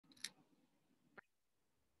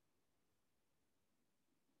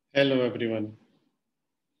Hello everyone.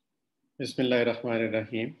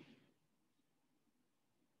 Bismillahirrahmanirrahim.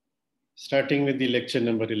 Starting with the lecture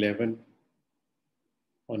number 11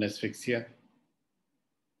 on asphyxia.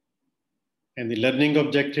 And the learning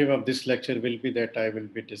objective of this lecture will be that I will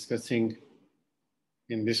be discussing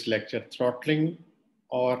in this lecture throttling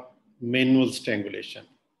or manual strangulation.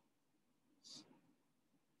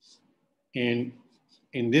 And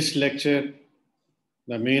in this lecture,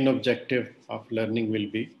 the main objective of learning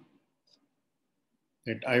will be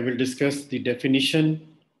that I will discuss the definition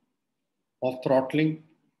of throttling,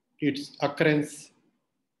 its occurrence,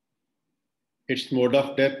 its mode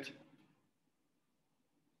of death,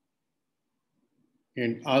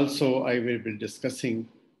 and also I will be discussing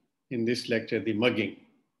in this lecture the mugging,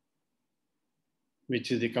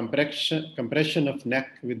 which is the compression of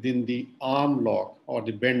neck within the arm lock or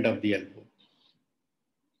the bend of the elbow.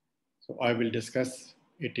 So I will discuss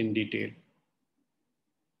it in detail.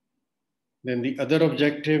 Then the other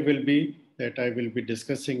objective will be that I will be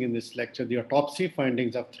discussing in this lecture the autopsy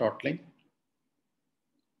findings of throttling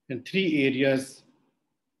and three areas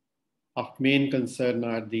of main concern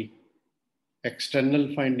are the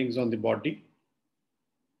external findings on the body,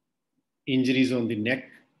 injuries on the neck,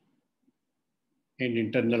 and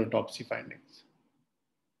internal autopsy findings.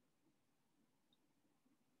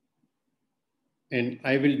 And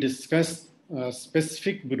I will discuss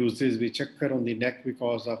specific bruises which occur on the neck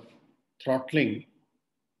because of throttling.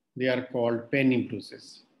 They are called penny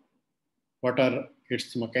bruises. What are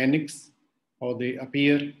its mechanics, how they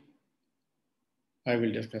appear, I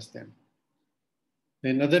will discuss them.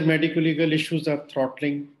 Then other medico-legal issues of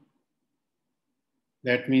throttling,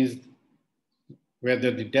 that means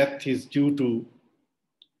whether the death is due to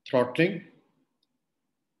throttling,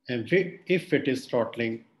 and if it is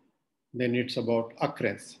throttling, then it's about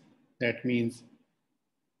occurrence. That means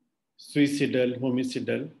suicidal,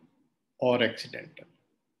 homicidal, or accidental.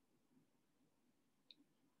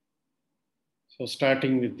 So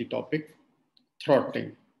starting with the topic,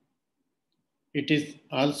 throttling. It is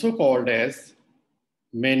also called as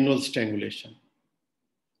manual strangulation.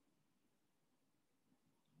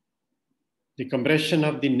 The compression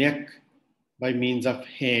of the neck by means of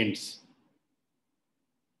hands.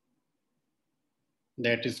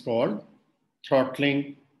 That is called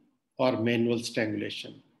throttling or manual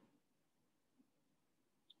strangulation.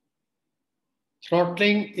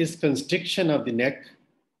 Throttling is constriction of the neck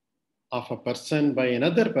of a person by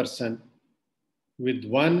another person with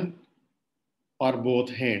one or both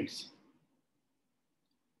hands.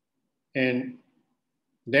 And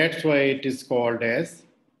that's why it is called as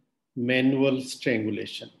manual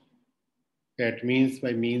strangulation. That means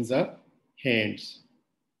by means of hands.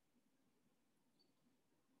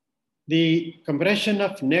 The compression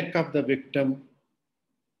of neck of the victim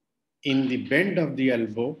in the bend of the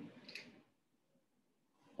elbow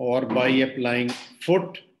or by applying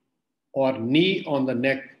foot or knee on the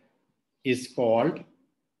neck is called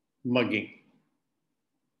mugging.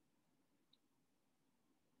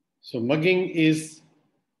 So mugging is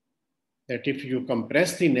that if you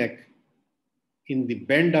compress the neck in the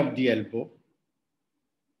bend of the elbow,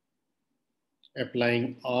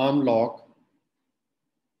 applying arm lock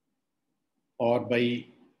or by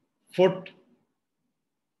foot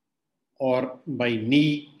or by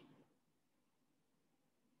knee,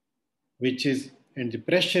 and the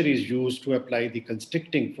pressure is used to apply the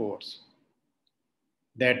constricting force.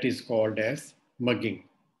 That is called as mugging.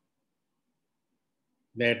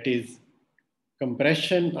 That is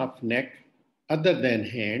compression of neck other than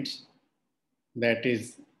hands, that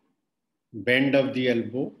is bend of the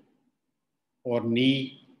elbow or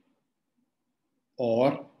knee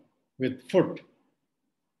or with foot.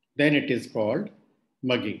 Then it is called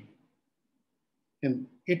mugging. And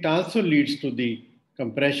it also leads to the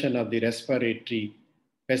compression of the respiratory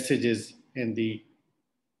passages and the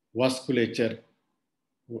vasculature,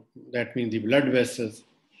 that means the blood vessels,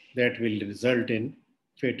 that will result in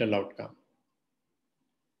fatal outcome.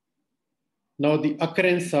 Now the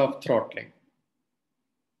occurrence of throttling.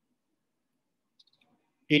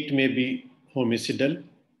 It may be homicidal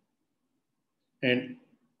and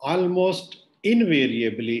almost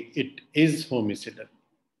invariably it is homicidal.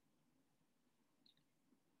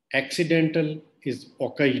 Accidental is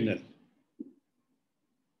occasional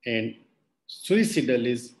and suicidal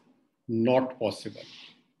is not possible.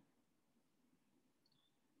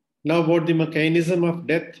 Now about the mechanism of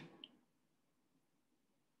death.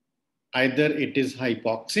 Either it is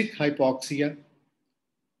hypoxic hypoxia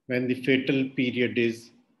when the fatal period is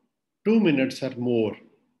 2 minutes or more,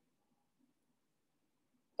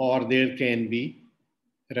 or there can be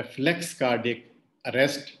reflex cardiac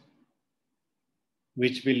arrest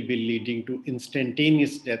which will be leading to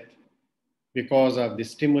instantaneous death because of the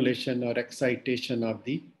stimulation or excitation of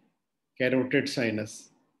the carotid sinus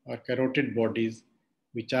or carotid bodies,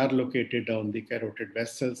 which are located on the carotid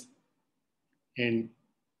vessels, and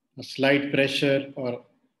a slight pressure or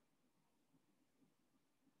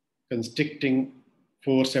constricting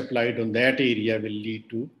force applied on that area will lead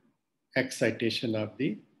to excitation of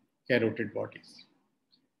the carotid bodies.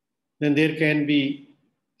 Then there can be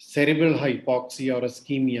cerebral hypoxia or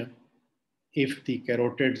ischemia if the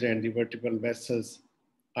carotids and the vertebral vessels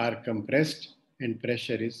are compressed and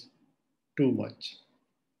pressure is too much.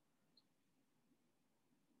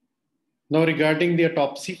 Now, regarding the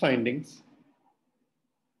autopsy findings,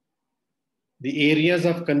 the areas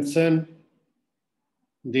of concern,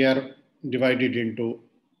 they are divided into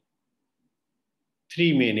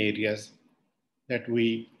three main areas that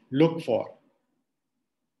we look for.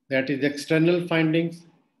 That is external findings,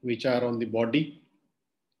 which are on the body.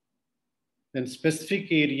 Then specific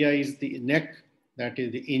area is the neck, that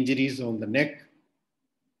is the injuries on the neck.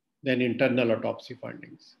 Then internal autopsy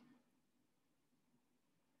findings.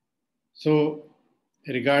 So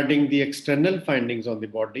regarding the external findings on the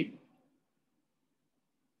body,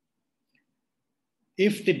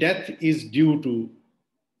 if the death is due to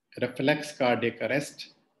reflex cardiac arrest,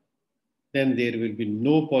 then there will be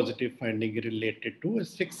no positive finding related to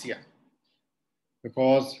asphyxia,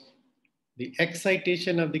 because the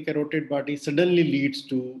excitation of the carotid body suddenly leads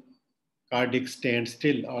to cardiac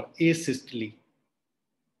standstill or asystole,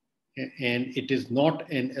 and it is not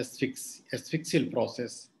an asphyxial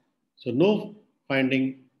process. So no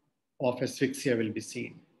finding of asphyxia will be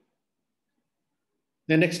seen.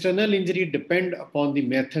 Then external injury depend upon the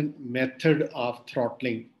method of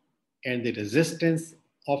throttling and the resistance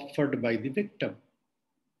offered by the victim.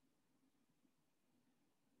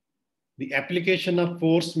 The application of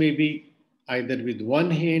force may be either with one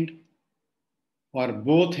hand or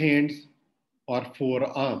both hands or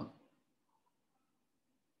forearm.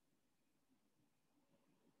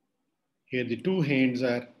 Here the two hands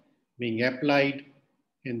are being applied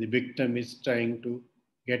and the victim is trying to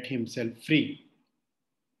get himself free.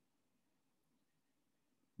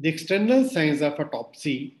 The external signs of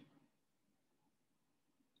autopsy,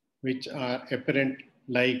 which are apparent,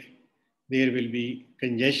 like there will be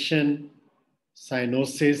congestion,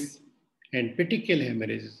 cyanosis, and petechial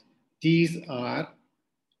hemorrhages. These are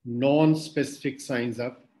non-specific signs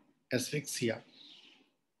of asphyxia.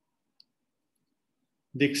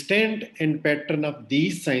 The extent and pattern of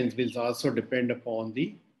these signs will also depend upon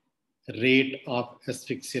the rate of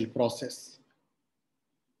asphyxial process.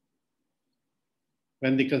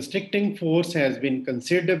 When the constricting force has been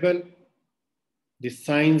considerable, the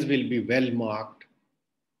signs will be well marked.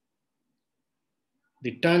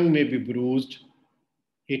 The tongue may be bruised,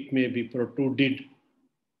 it may be protruded.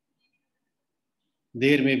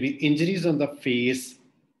 There may be injuries on the face,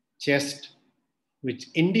 chest, which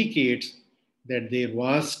indicates that there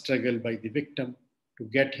was struggle by the victim to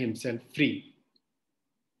get himself free.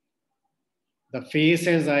 The face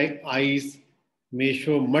and eyes may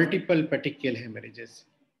show multiple petechial hemorrhages.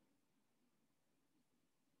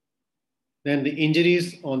 Then the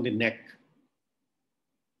injuries on the neck.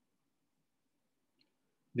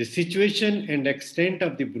 The situation and extent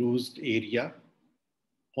of the bruised area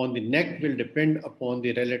on the neck will depend upon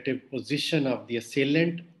the relative position of the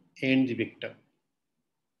assailant and the victim.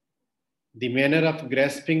 The manner of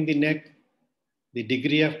grasping the neck, the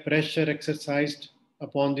degree of pressure exercised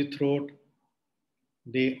upon the throat,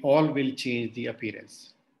 they all will change the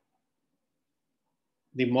appearance.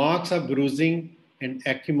 The marks of bruising and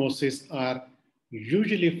ecchymosis are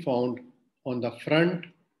usually found on the front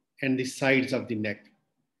and the sides of the neck,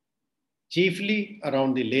 chiefly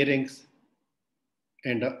around the larynx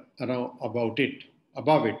and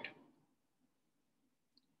above it.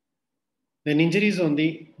 Then injuries on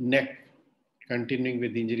the neck. Continuing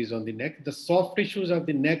with injuries on the neck, the soft tissues of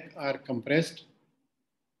the neck are compressed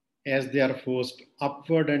as they are forced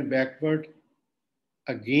upward and backward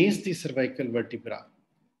against the cervical vertebra.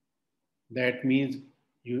 That means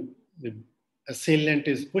the assailant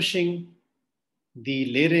is pushing the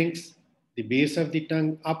larynx, the base of the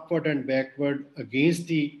tongue, upward and backward against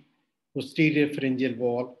the posterior pharyngeal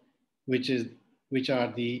wall, which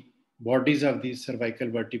are the bodies of the cervical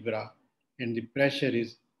vertebra, and the pressure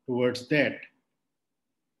is towards that.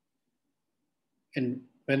 And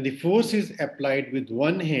when the force is applied with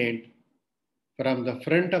one hand from the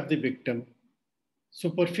front of the victim,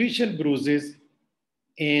 superficial bruises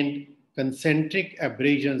and concentric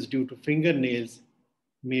abrasions due to fingernails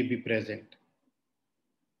may be present.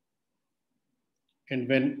 And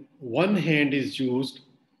when one hand is used,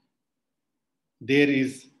 there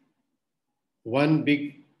is one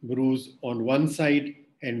big bruise on one side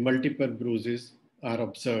and multiple bruises are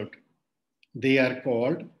observed. They are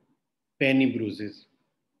called penny bruises.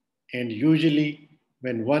 And usually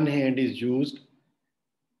when one hand is used,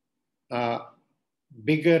 a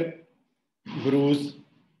bigger bruise,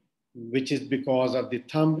 which is because of the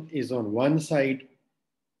thumb, is on one side,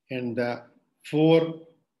 and the 4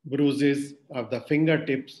 bruises of the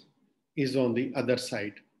fingertips is on the other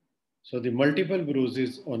side. So the multiple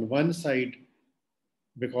bruises on one side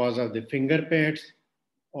because of the finger pads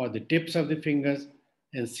or the tips of the fingers,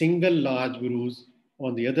 and single large bruise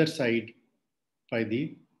on the other side by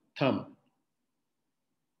the thumb.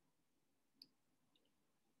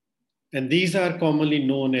 And these are commonly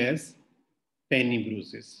known as penny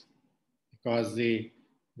bruises because they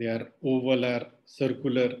are oval or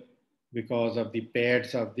circular because of the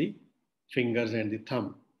pads of the fingers and the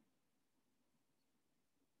thumb.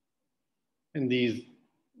 And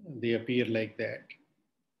they appear like that.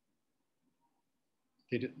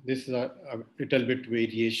 This is a little bit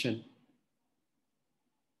variation.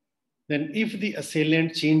 Then if the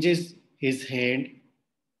assailant changes his hand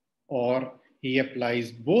or he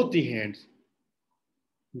applies both the hands,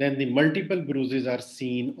 then the multiple bruises are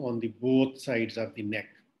seen on the both sides of the neck.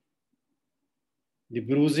 The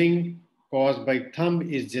bruising caused by thumb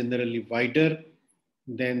is generally wider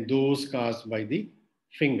than those caused by the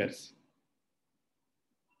fingers.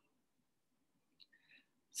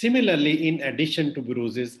 Similarly, in addition to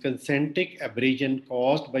bruises, concentric abrasion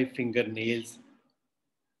caused by fingernails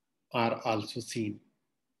are also seen.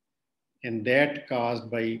 And that caused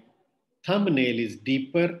by thumbnail is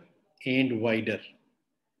deeper and wider.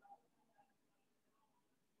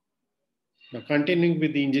 Now, continuing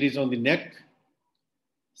with the injuries on the neck,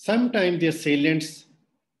 sometimes the assailant's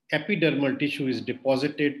epidermal tissue is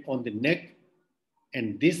deposited on the neck,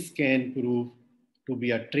 and this can prove to be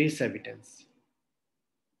a trace evidence.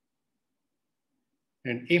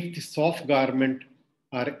 And if the soft garment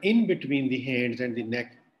are in between the hands and the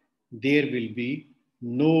neck, there will be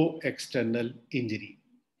no external injury.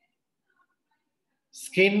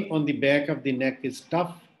 Skin on the back of the neck is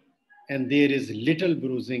tough and there is little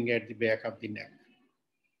bruising at the back of the neck.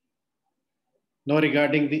 Now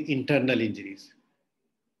regarding the internal injuries.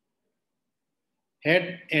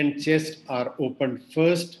 Head and chest are opened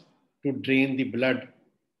first to drain the blood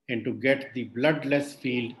and to get the bloodless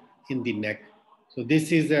field in the neck. So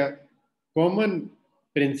this is a common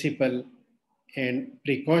principle and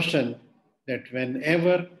precaution that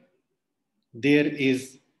whenever there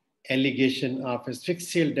is allegation of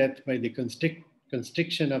asphyxial death by the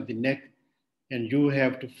constriction of the neck and you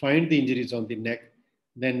have to find the injuries on the neck,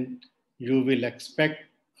 then you will expect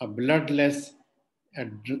a bloodless,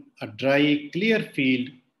 a dry, clear field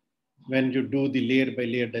when you do the layer by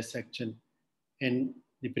layer dissection. And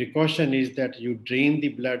the precaution is that you drain the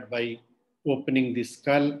blood by opening the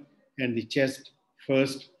skull and the chest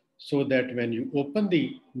first, so that when you open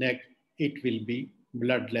the neck, it will be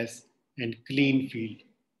bloodless and clean field.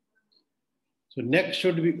 So neck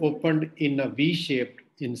should be opened in a V-shaped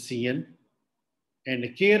incision, and a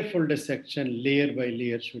careful dissection layer by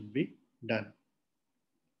layer should be done.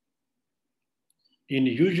 In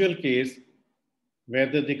usual case,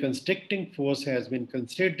 whether the constricting force has been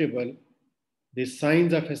considerable, the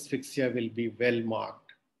signs of asphyxia will be well marked.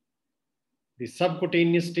 The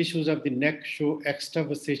subcutaneous tissues of the neck show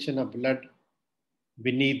extravasation of blood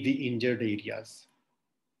beneath the injured areas.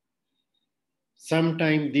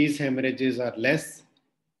 Sometimes these hemorrhages are less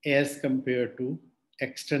as compared to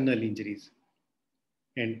external injuries.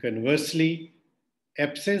 And conversely,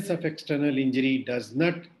 absence of external injury does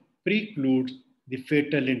not preclude the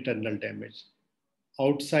fatal internal damage.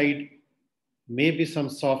 Outside, maybe some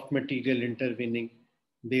soft material intervening.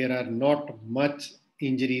 There are not much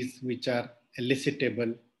injuries which are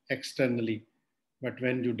elicitable externally. But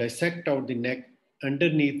when you dissect out the neck,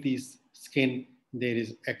 underneath the skin, there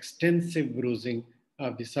is extensive bruising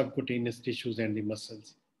of the subcutaneous tissues and the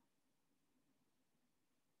muscles.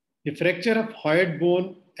 The fracture of hyoid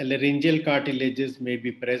bone and laryngeal cartilages may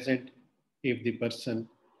be present if the person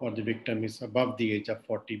or the victim is above the age of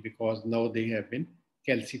 40 because now they have been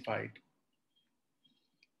calcified.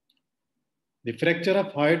 The fracture of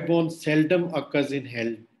hyoid bone seldom occurs in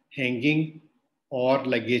hanging or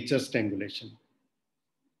ligature strangulation,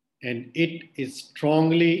 and it is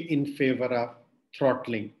strongly in favor of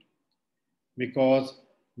throttling because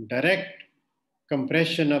direct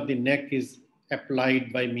compression of the neck is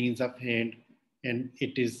applied by means of hand, and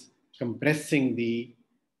it is compressing the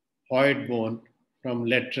hyoid bone from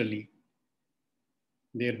laterally,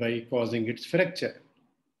 thereby causing its fracture.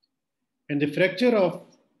 And the fracture of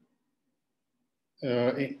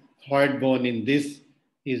hyoid bone in this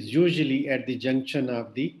is usually at the junction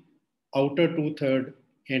of the outer 2/3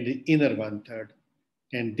 and the inner 1/3.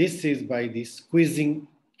 And this is by the squeezing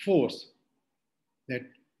force, that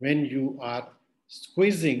when you are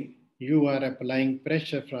squeezing, you are applying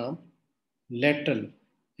pressure from lateral,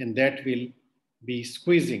 and that will be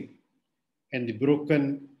squeezing, and the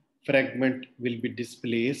broken fragment will be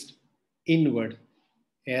displaced inward.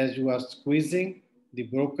 As you are squeezing, the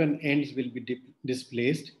broken ends will be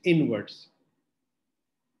displaced inwards.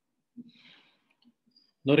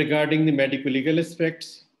 Now, regarding the medico-legal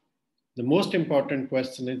aspects, the most important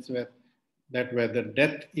question is that whether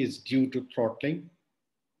death is due to throttling,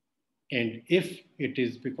 and if it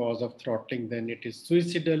is because of throttling, then it is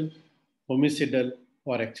suicidal, homicidal,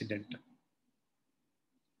 or accidental.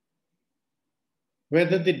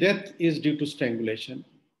 Whether the death is due to strangulation,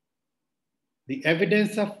 the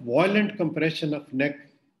evidence of violent compression of neck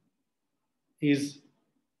is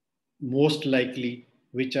most likely,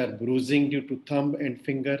 which are bruising due to thumb and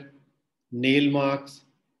finger, nail marks,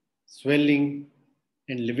 swelling,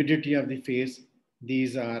 and lividity of the face.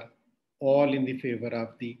 These are all in the favor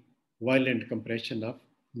of the violent compression of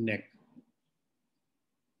neck.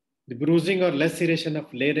 The bruising or laceration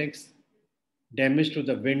of larynx, damage to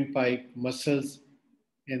the windpipe muscles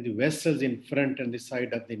and the vessels in front and the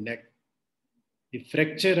side of the neck, the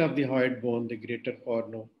fracture of the hyoid bone, the greater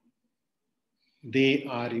cornu, they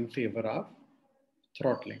are in favor of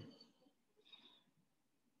throttling.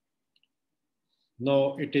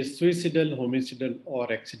 Now, it is suicidal, homicidal,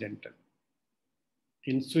 or accidental.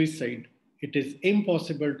 In suicide, it is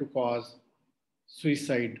impossible to cause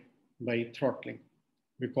suicide by throttling,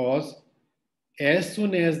 because as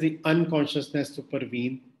soon as the unconsciousness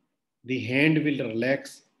supervenes, the hand will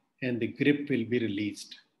relax and the grip will be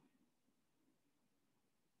released.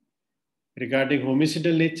 Regarding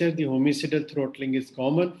homicidal nature, the homicidal throttling is a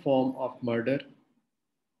common form of murder.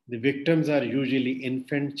 The victims are usually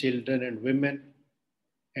infant, children, and women,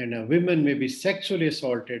 and women may be sexually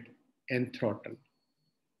assaulted and throttled.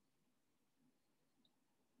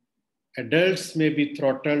 Adults may be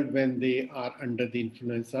throttled when they are under the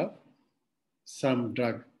influence of some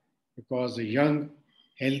drug, because a young,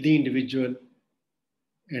 healthy individual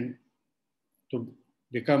and to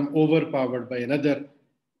become overpowered by another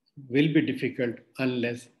will be difficult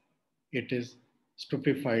unless it is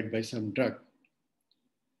stupefied by some drug.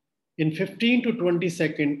 In 15 to 20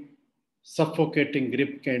 second, suffocating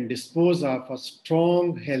grip can dispose of a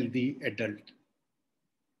strong, healthy adult.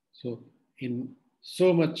 So in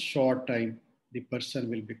so much short time, the person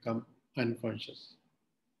will become unconscious.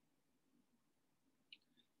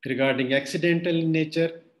 Regarding accidental in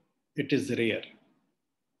nature, it is rare.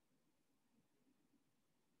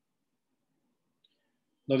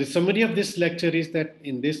 Now, the summary of this lecture is that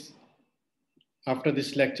after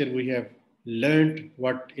this lecture, we have learned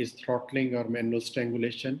what is throttling or manual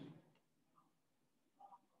strangulation.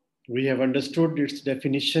 We have understood its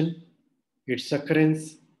definition, its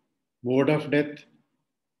occurrence, mode of death,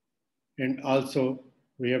 and also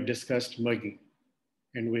we have discussed mugging,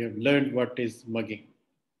 and we have learned what is mugging.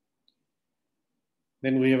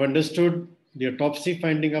 Then we have understood the autopsy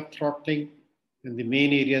finding of throttling, and the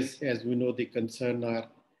main areas, as we know, the concern are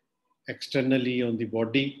externally on the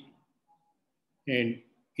body and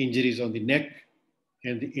injuries on the neck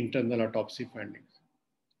and the internal autopsy findings.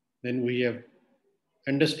 Then we have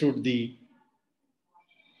understood the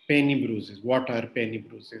penny bruises. What are penny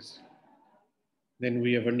bruises? Then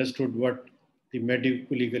we have understood what the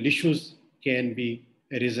medico-legal issues can be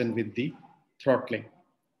arisen with the throttling,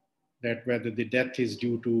 that whether the death is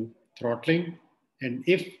due to throttling, and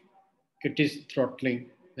if it is throttling,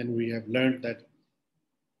 then we have learned that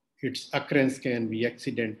its occurrence can be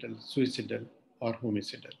accidental, suicidal, or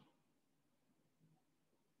homicidal.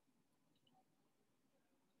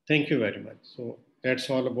 Thank you very much. So that's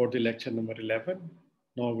all about the lecture number 11.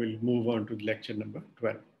 Now we'll move on to lecture number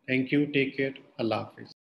 12. Thank you. Take care. Allah Hafiz.